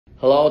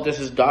Hello, this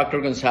is Dr.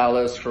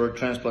 Gonzales, hair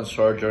transplant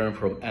surgeon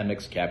from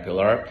MX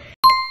Scapular.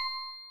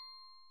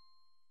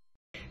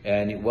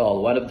 And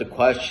well, one of the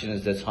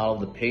questions that some of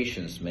the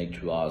patients make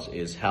to us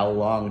is how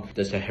long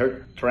does a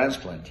hair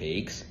transplant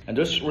takes? And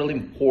this is really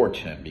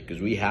important because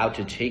we have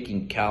to take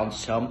into account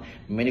so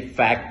many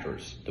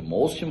factors. The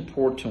most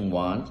important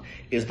one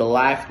is the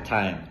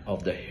lifetime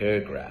of the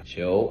hair graft.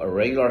 So a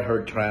regular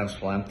hair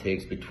transplant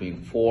takes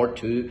between 4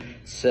 to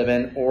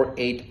 7 or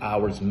 8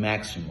 hours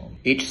maximum.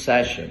 Each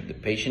session, the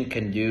patient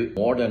can do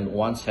more than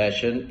one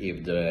session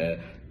if the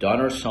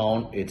donor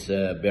zone, it's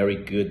a very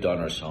good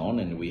donor zone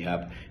and we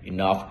have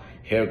enough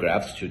hair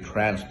grafts to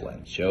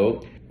transplant.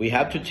 So we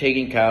have to take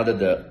into account that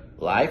the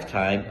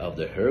lifetime of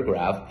the hair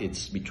graft,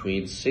 it's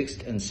between 6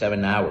 and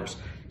 7 hours.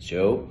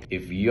 So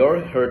if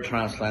your hair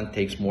transplant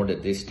takes more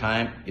than this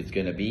time, it's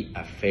gonna be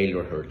a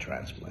failure hair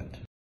transplant.